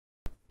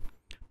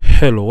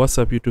Hello, what's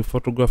up YouTube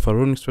photographer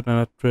Ronnie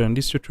tutorial. In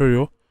this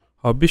tutorial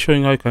I'll be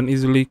showing how you can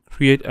easily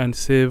create and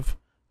save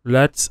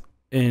LUTs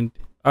and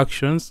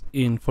actions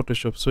in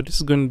Photoshop. So this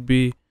is going to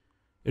be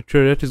a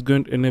tutorial that is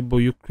going to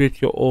enable you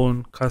create your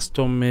own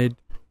custom made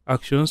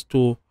actions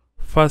to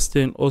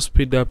fasten or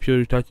speed up your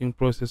retouching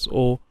process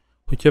or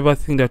whichever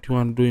thing that you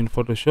want to do in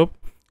Photoshop,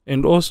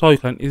 and also how you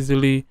can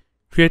easily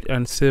create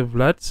and save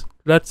LUTs.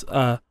 LUTs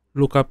are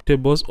lookup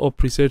tables or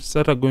presets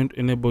that are going to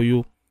enable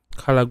you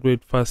color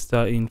grade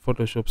faster in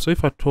Photoshop. So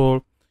if at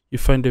all you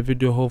find the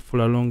video helpful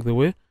along the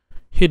way,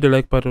 hit the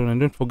like button and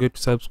don't forget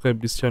to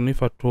subscribe this channel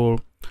if at all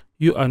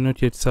you are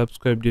not yet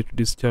subscribed yet to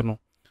this channel.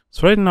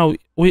 So right now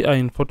we are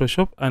in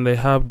Photoshop and I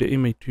have the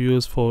image to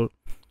use for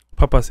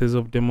purposes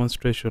of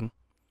demonstration.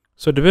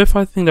 So the very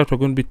first thing that we're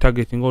going to be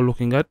targeting or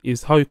looking at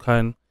is how you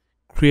can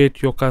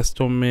create your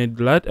custom made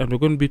LUT, and we're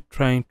going to be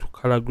trying to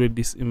color grade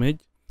this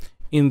image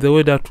in the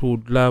way that we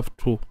would love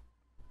to.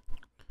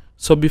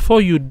 So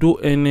before you do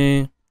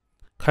any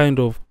kind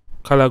of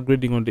color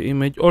grading on the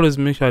image, always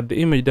make sure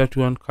the image that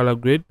you want color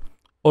grade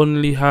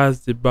only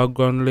has the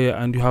background layer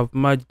and you have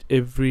merged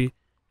every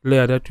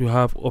layer that you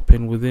have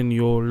open within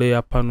your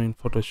layer panel in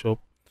Photoshop.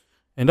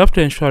 And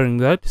after ensuring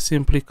that,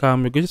 simply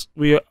come,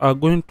 we are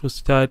going to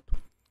start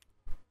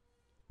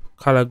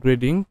color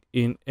grading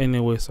in any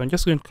way. So I'm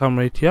just going to come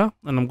right here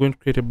and I'm going to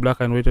create a black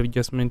and white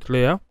adjustment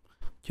layer,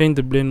 change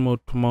the blend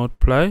mode to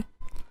multiply,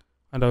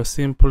 and I'll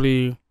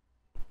simply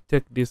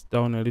take this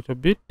down a little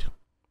bit.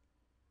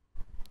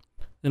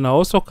 Then I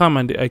also come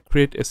and I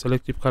create a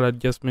selective color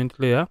adjustment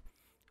layer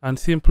and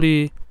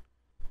simply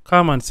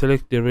come and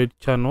select the red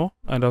channel,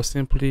 and I'll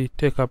simply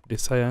take up the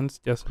cyans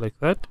just like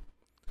that.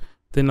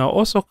 Then I'll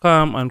also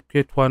come and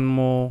create one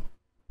more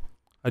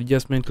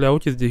adjustment layer,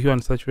 which is the hue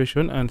and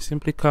saturation, and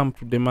simply come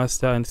to the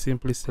master and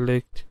simply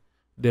select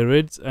the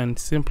reds and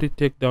simply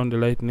take down the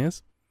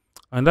lightness.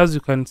 And as you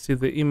can see,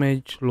 the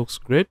image looks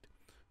great.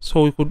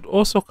 So we could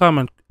also come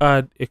and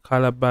add a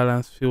color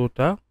balance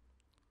filter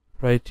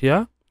right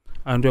here,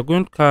 and we're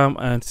going to come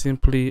and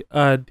simply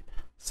add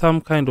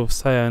some kind of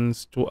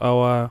cyans to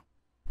our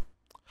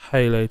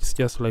highlights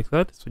just like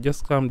that. So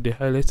just come to the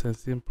highlights and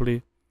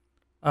simply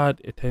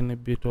add a tiny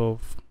bit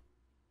of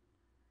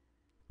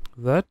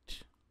that.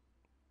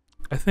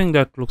 I think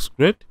that looks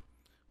great.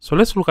 So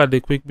let's look at the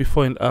quick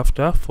before and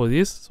after for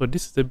this. So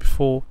this is the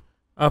before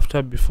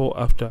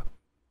after.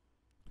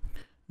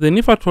 Then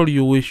if at all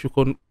you wish, you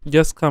can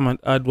just come and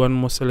add one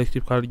more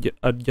selective color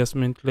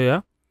adjustment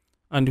layer,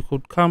 and you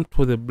could come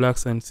to the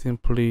blacks and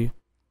simply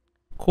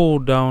cool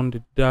down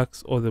the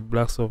darks or the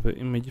blacks of the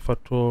image if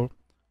at all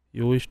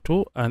you wish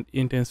to, and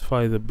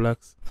intensify the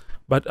blacks.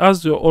 But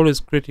as you're always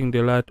creating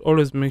the LUT,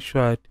 always make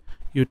sure that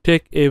you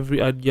take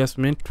every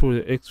adjustment to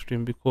the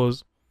extreme,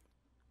 because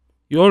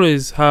you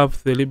always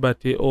have the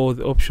liberty or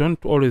the option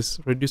to always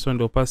reduce on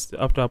the opacity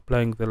after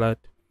applying the LUT.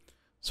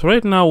 So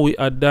right now we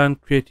are done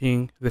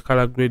creating the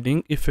color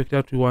grading effect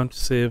that we want to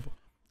save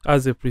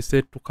as a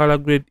preset to color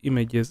grade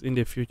images in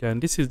the future,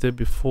 and this is the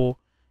before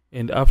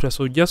and after.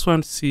 So just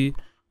want to see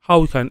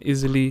how we can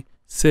easily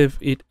save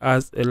it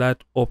as a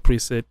LUT or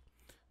preset.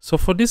 So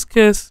for this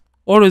case,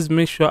 always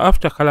make sure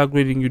after color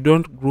grading you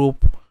don't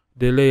group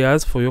the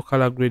layers for your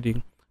color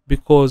grading,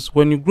 because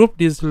when you group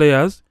these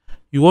layers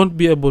you won't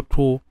be able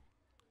to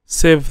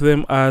save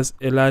them as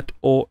a LUT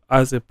or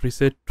as a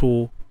preset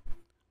to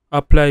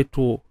apply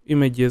to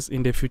images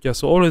in the future.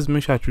 So always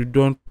make sure that you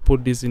don't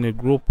put this in a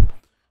group.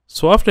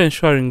 So after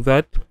ensuring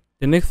that,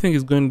 the next thing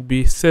is going to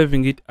be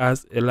saving it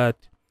as a LUT.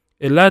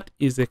 A LUT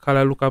is a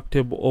color lookup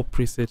table or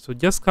preset. So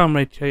just come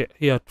right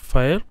here to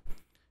file,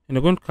 and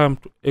you're going to come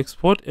to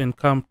export and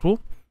come to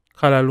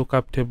color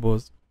lookup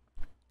tables.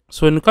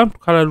 So when you come to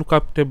color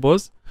lookup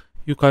tables,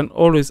 you can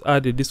always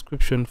add a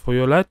description for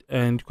your LUT,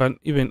 and you can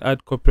even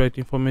add copyright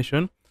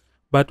information,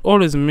 but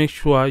always make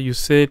sure you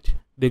set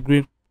the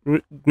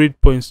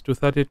grid points to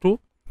 32,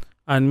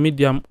 and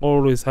medium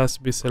always has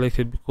to be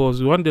selected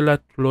because we want the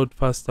LUT to load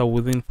faster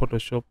within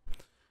Photoshop.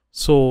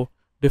 So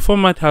the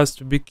format has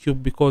to be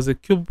cube because the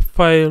cube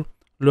file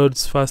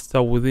loads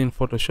faster within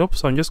Photoshop.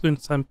 So I'm just going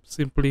to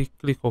simply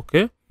click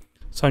OK.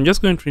 So I'm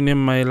just going to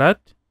rename my LUT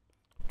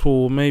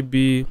to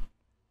maybe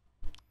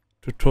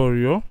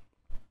tutorial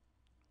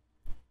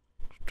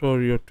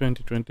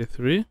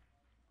 2023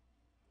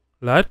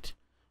 LUT,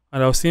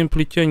 and I'll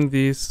simply change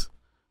this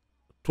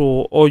to,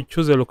 or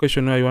choose a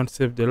location where you want to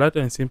save the LUT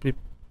and simply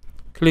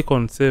click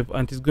on save,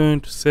 and it's going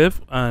to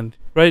save, and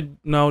right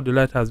now the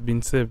LUT has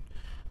been saved.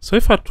 So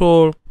if at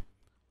all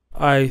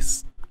I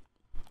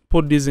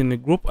put this in a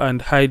group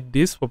and hide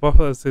this for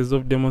purposes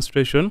of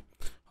demonstration,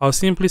 I'll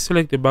simply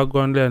select the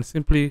background layer and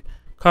simply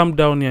come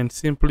down here and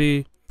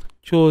simply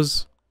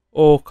choose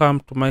or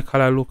come to my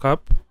color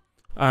lookup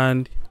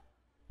and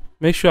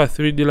make sure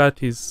 3D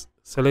LUT is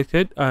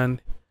selected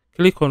and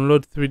click on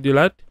load 3D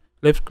LUT,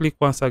 left click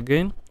once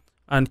again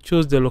and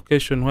choose the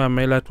location where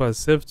my LUT was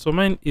saved. So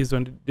mine is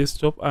on the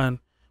desktop and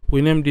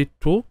we named it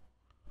to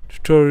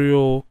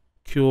tutorial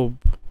cube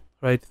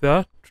right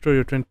there,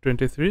 tutorial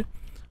 2023.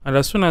 And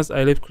as soon as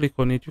I left click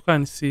on it, you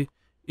can see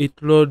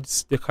it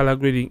loads the color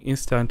grading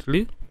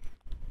instantly.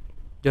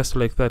 just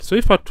like that. So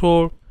if at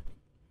all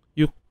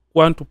you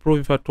want to prove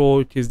if at all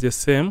it is the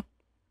same,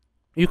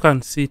 you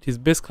can see it is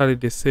basically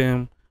the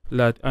same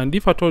LUT. And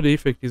if at all the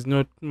effect is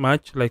not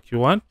much like you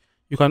want,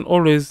 you can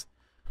always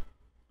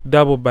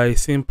double by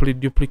simply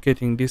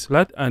duplicating this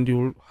LUT, and you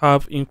will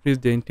have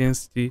increased the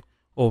intensity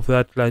of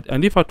that LUT.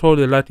 And if at all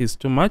the LUT is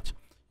too much,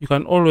 you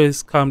can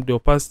always calm the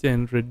opacity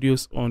and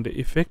reduce on the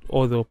effect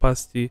or the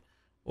opacity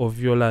of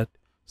your LUT.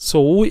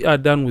 So we are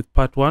done with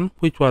part 1,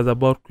 which was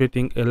about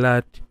creating a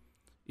LUT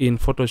in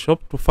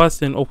Photoshop to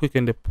fasten or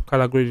quicken the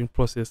color grading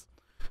process.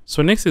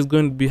 So next is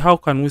going to be how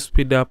can we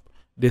speed up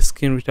the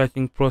skin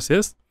retouching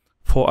process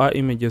for our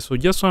images. So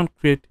just want to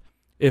create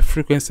a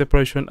frequency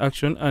separation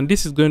action, and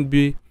this is going to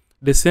be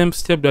the same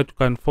step that you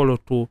can follow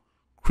to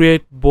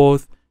create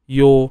both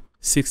your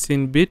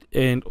 16-bit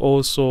and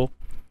also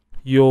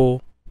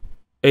your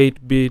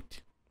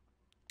 8-bit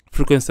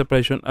frequency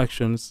separation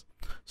actions.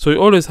 So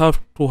you always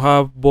have to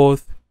have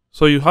both.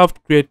 So you have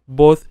to create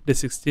both the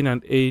 16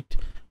 and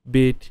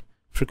 8-bit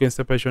frequency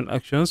separation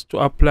actions to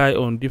apply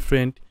on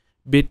different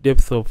bit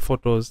depth of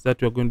photos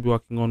that you're going to be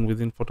working on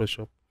within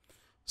Photoshop.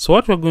 So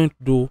what we're going to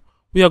do,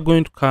 we are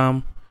going to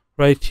come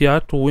right here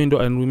to window,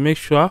 and we make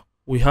sure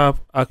we have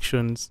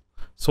actions.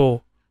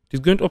 So it is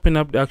going to open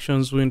up the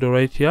actions window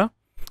right here,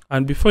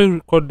 and before you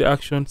record the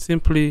action,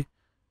 simply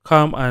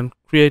come and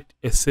create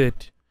a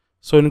set.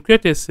 So when you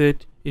create a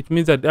set, it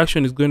means that the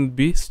action is going to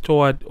be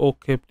stored or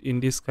kept in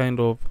this kind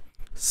of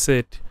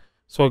set.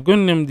 So I'm going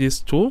to name this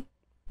to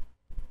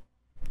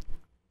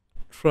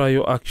try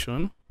your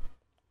action,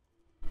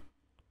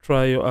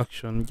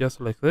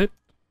 just like that.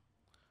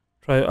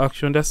 Try your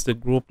action, that's the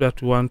group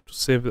that we want to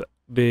save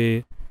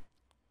the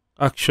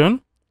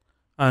action,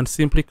 and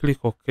simply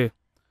click OK.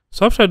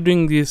 So after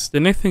doing this, the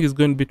next thing is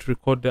going to be to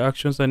record the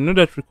actions. And in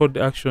order to record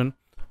the action,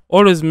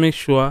 always make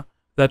sure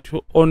that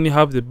you only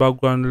have the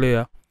background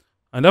layer.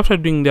 And after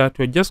doing that,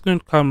 we're just going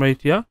to come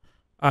right here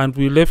and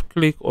we left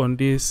click on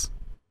this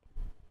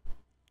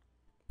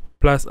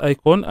plus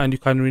icon, and you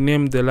can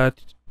rename the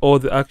LUT or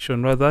the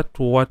action rather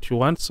to what you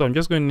want. So I'm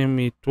just going to name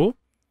it to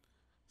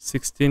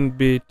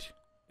 16-bit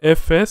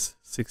FS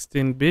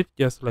 16-bit,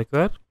 just like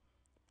that.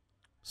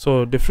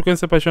 So the frequency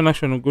separation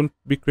action we're going to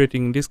be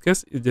creating in this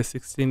case is the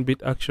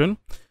 16-bit action,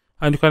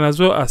 and you can as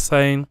well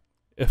assign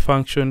a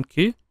function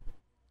key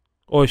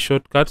or a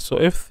shortcut. So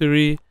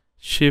F3,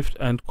 Shift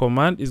and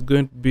Command is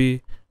going to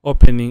be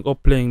opening or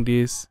playing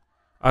this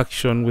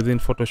action within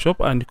Photoshop,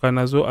 and you can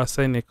as well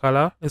assign a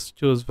color. Let's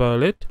choose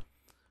violet,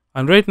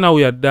 and right now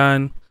we are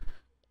done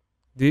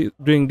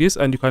doing this,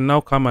 and you can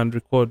now come and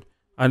record.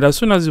 And as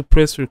soon as you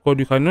press record,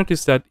 you can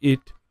notice that it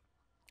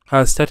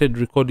has started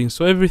recording.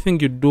 So everything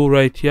you do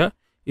right here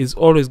is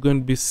always going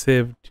to be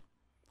saved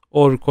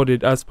or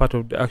recorded as part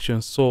of the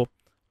action. So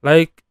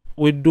like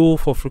we do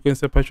for frequency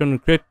separation, we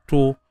create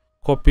 2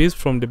 copies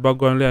from the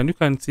background layer, and you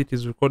can see it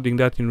is recording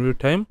that in real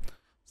time.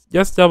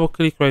 Just double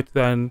click right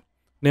there and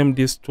name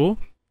this to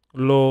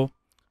low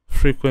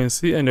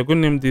frequency, and you're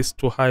going to name this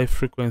to high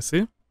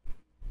frequency.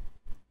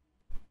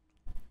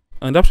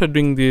 And after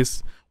doing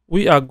this,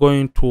 we are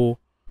going to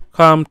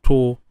come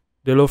to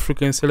the low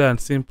frequency layer and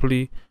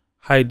simply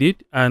hide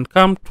it, and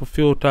come to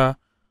filter,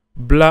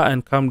 blur,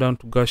 and come down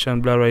to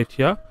Gaussian blur right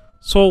here.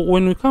 So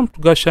when we come to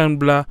Gaussian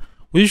blur,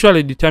 we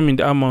usually determine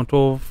the amount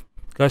of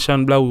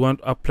Gaussian blur we want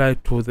to apply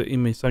to the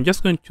image. So I'm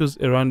just going to choose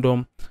a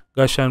random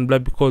Gaussian blur,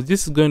 because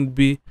this is going to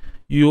be,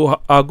 you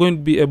are going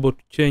to be able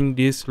to change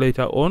this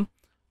later on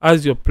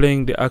as you're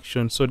playing the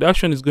action. So the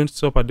action is going to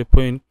stop at the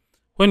point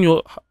when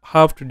you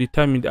have to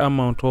determine the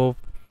amount of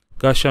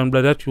Gaussian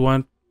blur that you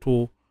want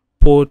to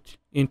put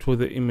into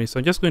the image. So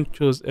I'm just going to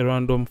choose a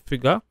random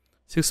figure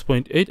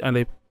 6.8 and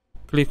I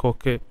click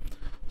OK.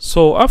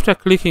 So after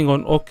clicking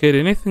on OK,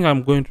 the next thing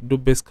I'm going to do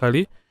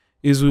basically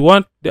is we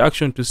want the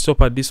action to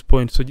stop at this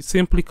point. So just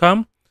simply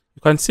come,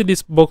 you can see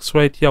this box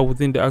right here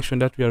within the action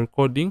that we are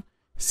recording.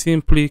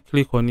 Simply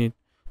click on it.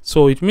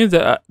 So it means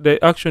that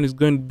the action is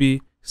going to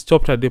be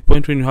stopped at the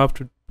point when you have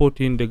to put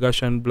in the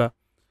Gaussian blur.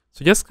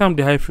 So just come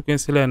the high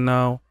frequency layer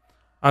now,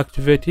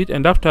 activate it,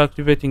 and after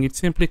activating it,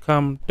 simply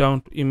come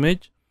down to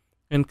image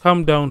and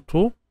come down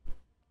to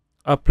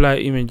apply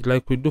image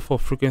like we do for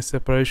frequency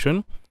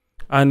separation.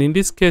 And in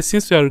this case,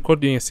 since we are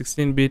recording a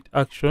 16-bit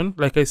action,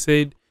 like I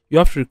said, you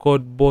have to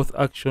record both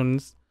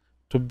actions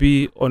to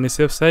be on a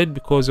safe side,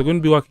 because you're going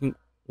to be working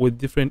with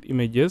different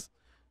images.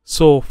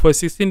 So for a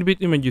 16-bit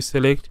image, you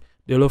select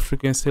the low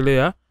frequency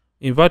layer,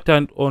 invert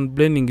and on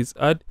blending is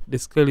add, the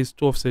scale is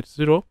 2 offset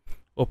 0,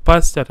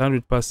 opacity at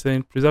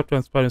 100%, preserve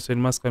transparency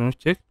and mask cannot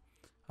check,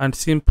 and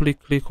simply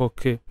click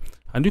OK.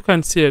 And you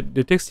can see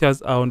the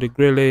textures are on the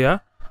gray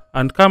layer,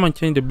 and come and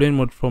change the blend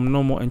mode from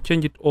normal and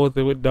change it all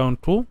the way down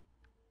to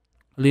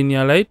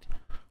linear light.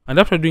 And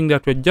after doing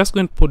that, we're just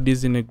going to put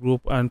this in a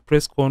group and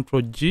press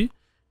Ctrl G,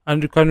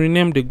 and you can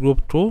rename the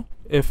group to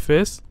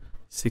FS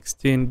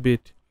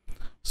 16-bit.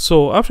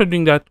 So after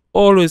doing that,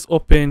 always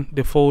open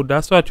the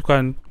folder so that you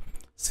can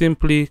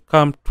simply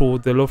come to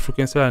the low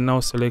frequency and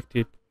now select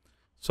it.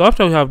 So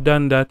after we have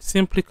done that,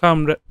 simply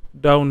come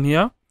down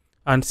here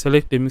and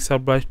select the mixer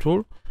brush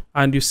tool,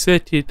 and you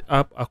set it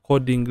up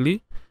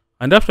accordingly.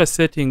 And after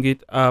setting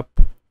it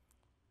up,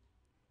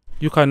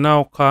 you can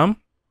now come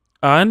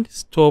and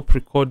stop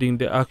recording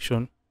the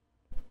action.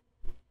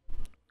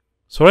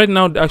 So right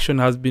now the action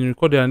has been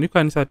recorded, and you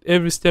can see that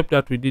every step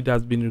that we did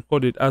has been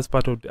recorded as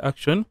part of the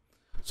action.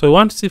 So we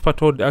want to see if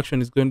at all the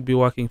action is going to be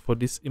working for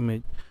this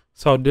image.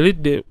 So I'll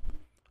delete the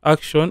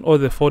action or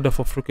the folder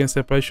for frequency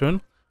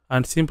separation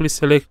and simply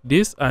select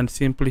this and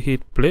simply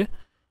hit play.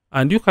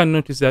 And you can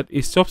notice that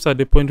it stops at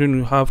the point when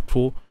you have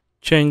to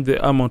change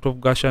the amount of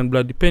Gaussian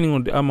blur depending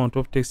on the amount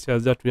of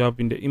textures that we have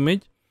in the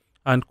image,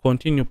 and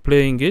continue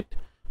playing it.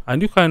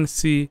 And you can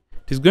see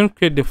it is going to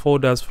create the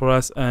folders for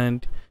us,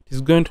 and it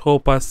is going to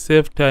help us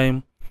save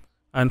time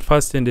and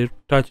fasten the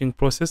retouching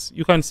process.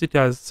 You can see it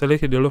has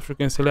selected the low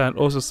frequency layer and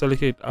also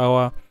selected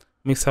our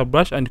mixer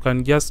brush, and you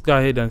can just go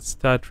ahead and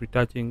start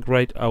retouching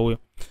right away.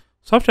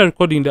 So after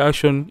recording the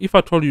action, if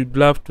at all you'd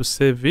love to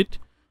save it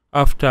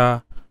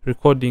after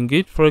recording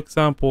it, for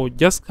example,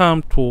 just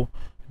come to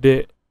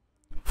the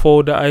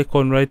folder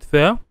icon right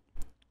there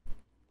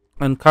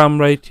and come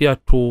right here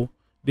to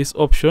this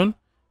option,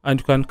 and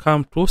you can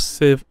come to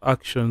save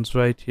actions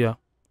right here.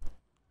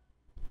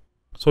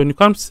 So when you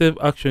come to save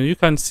action, you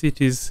can see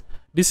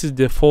this is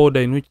the folder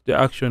in which the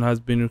action has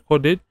been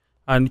recorded,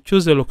 and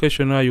choose the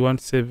location where you want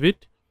to save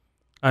it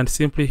and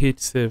simply hit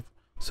save.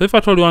 So if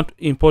at all you want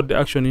to import the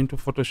action into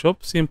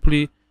Photoshop,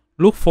 simply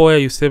look for where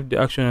you saved the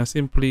action and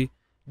simply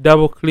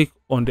double click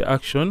on the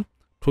action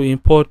to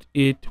import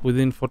it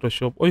within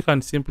Photoshop. Or you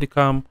can simply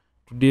come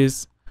to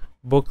these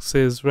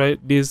boxes, right,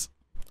 these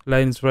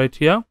lines right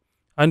here,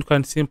 and you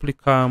can simply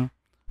come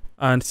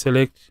and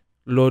select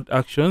load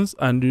actions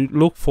and you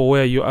look for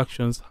where your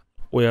actions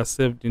were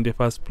saved in the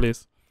first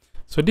place.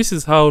 So this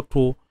is how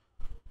to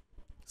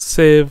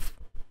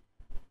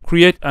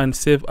create and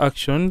save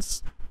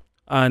actions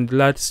and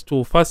LUTs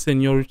to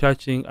fasten your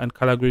retouching and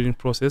color grading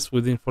process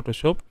within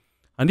Photoshop.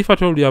 And if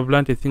at all you have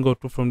learned a thing or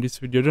two from this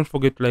video, don't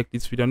forget to like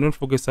this video and don't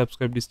forget to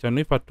subscribe this channel.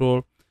 If at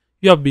all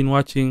you have been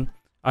watching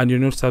and you're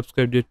not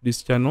subscribed yet to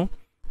this channel,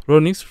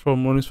 Ronix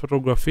from Ronix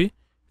Photography,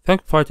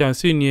 thank you for watching and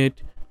see you in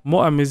yet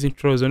more amazing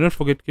tutorials. And don't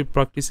forget to keep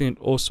practicing and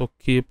also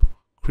keep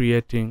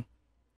creating.